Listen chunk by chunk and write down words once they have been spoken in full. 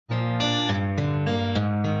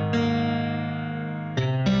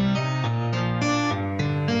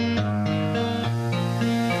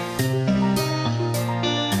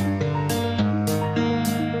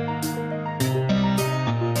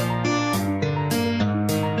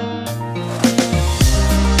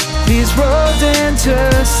These roads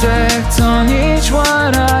intersect, on each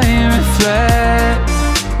one I reflect.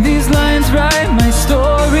 These lines write my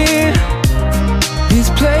story. These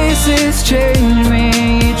places change me,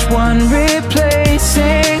 each one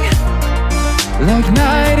replacing, like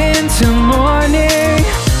night into morning.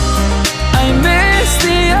 I miss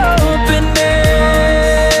the open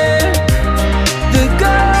air, the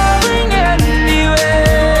going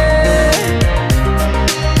anywhere,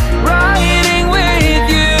 riding with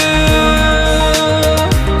you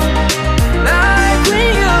like we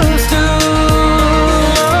used to.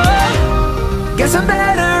 Guess I'm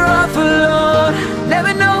better off alone,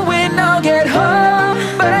 never know when I'll get home,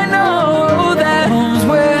 but I know that home's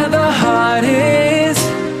where the heart is.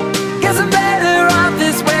 Guess I'm better off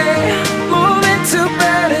this way, moving to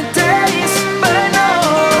better days, but I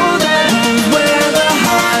know that home's where the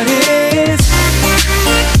heart is.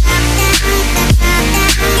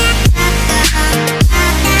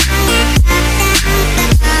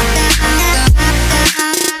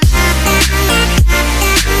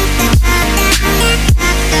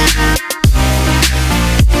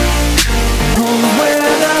 Home's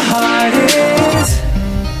where the heart is.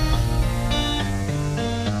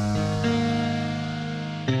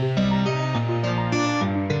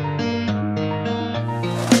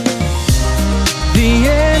 The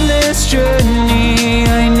endless journey,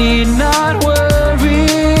 I need not worry,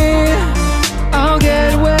 I'll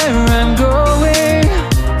get where I'm going.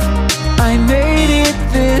 I made it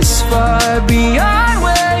this far, beyond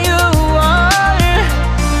where you are,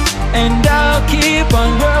 and I'll keep on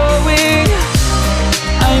growing.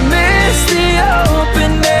 I miss the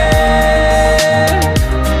open air,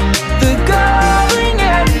 the going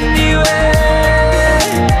anywhere,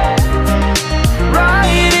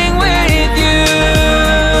 riding with you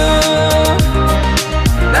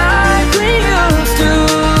like we used to.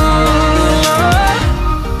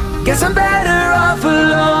 Guess I'm better off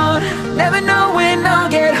alone, never know when I'll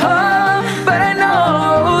get home, but I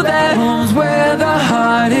know that home's where the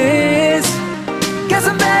heart is. Guess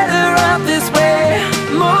I'm better off this way,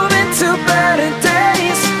 moving to better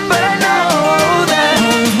days, but I know that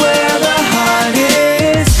home's where the heart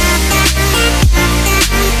is.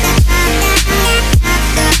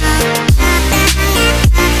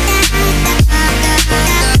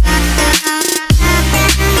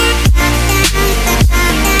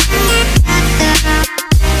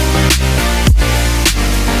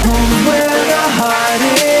 Home's where the heart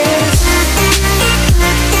is.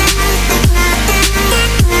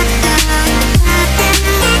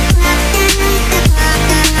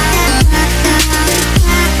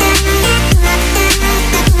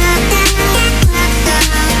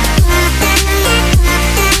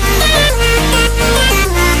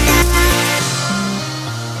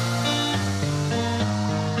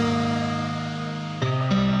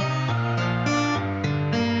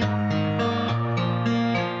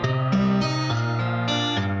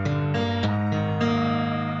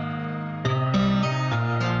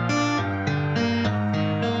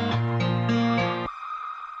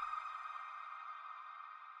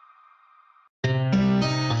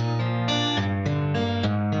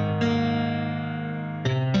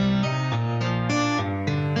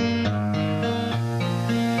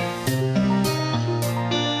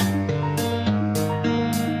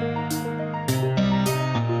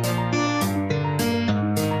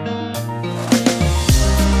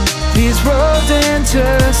 These roads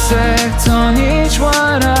intersect, on each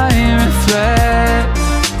one I reflect.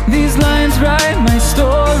 These lines write my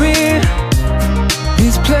story.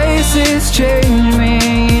 These places change me,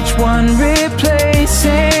 each one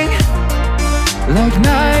replacing, like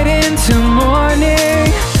night into morning.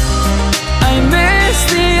 I miss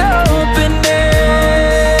the open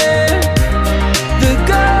air, the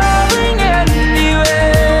going anywhere,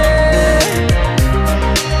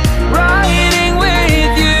 riding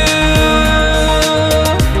with you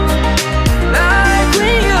like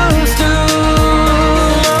we used to.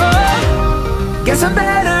 Guess I'm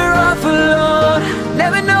better off alone,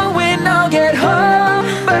 never know when I'll get home,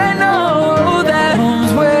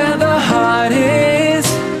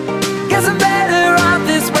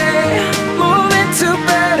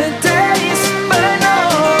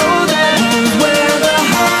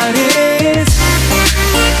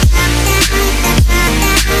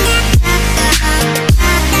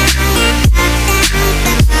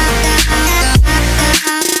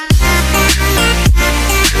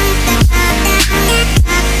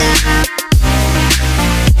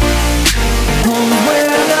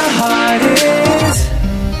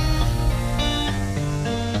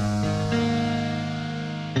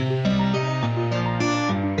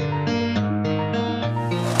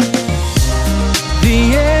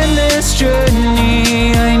 endless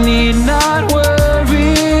journey, I need not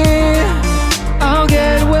worry. I'll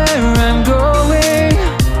get where I'm going.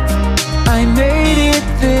 I made it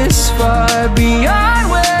this far, beyond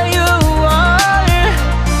where you are,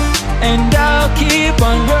 and I'll keep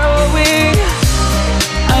on growing.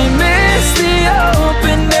 I miss the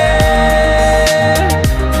open air,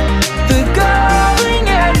 the going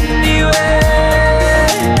anywhere,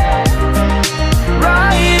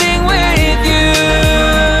 riding with you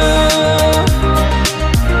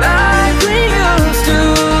like we used to.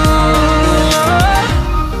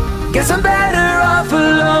 Guess I'm better off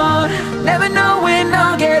alone, never know when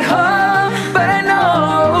I'll get home, but I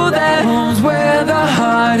know that home's where the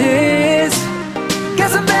heart is.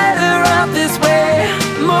 Guess I'm better off this way,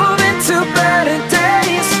 moving to better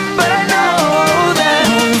days, but I know that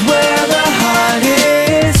home's where the heart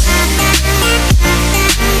is.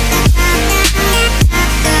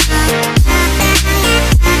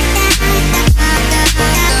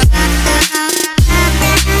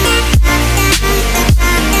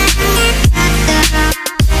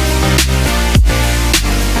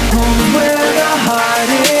 Home's where the heart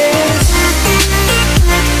is.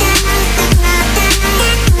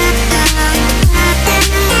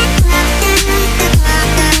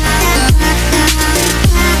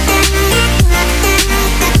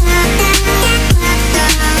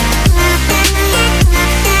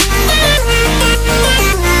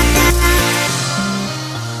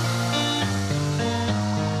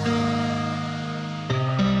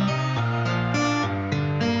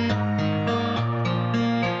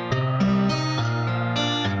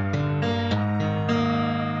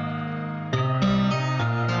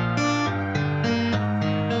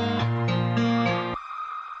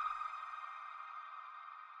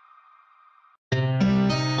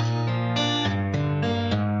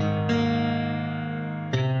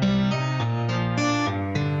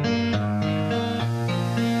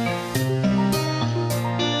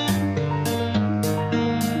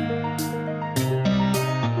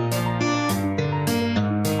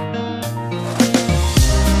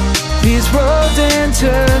 These roads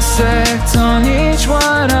intersect, on each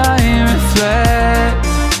one I reflect.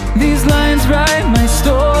 These lines write my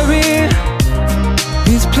story,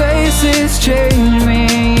 these places change me,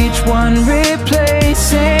 each one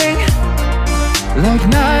replacing, like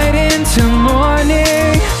night into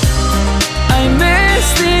morning. I miss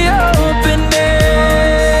the open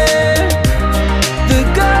air, the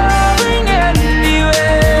going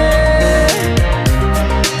anywhere,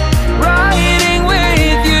 riding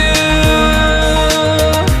with you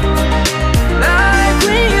like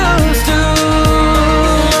we used to.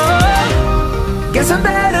 Guess I'm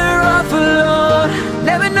better off alone,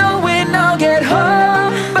 never know when I'll get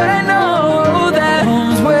home, but I know that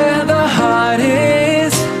home's where the heart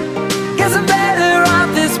is. Guess I'm better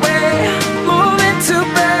off this way, moving to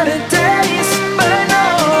better days, but I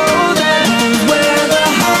know that home's where the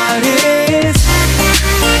heart is.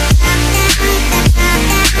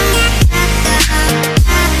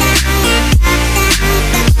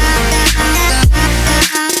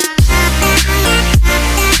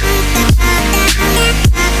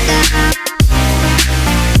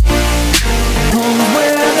 Home's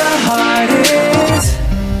where the heart is.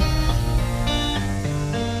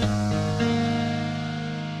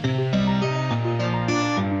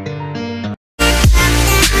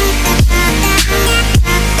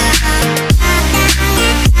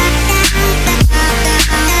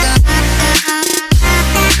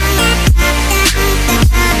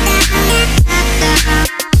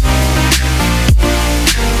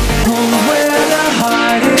 Home's where the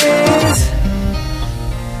heart is.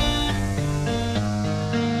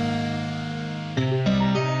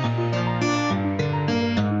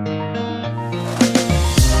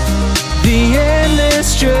 The endless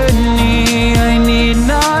journey, I need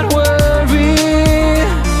not worry.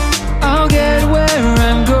 I'll get where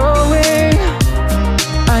I'm going.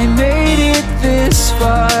 I made it this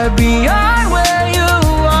far, beyond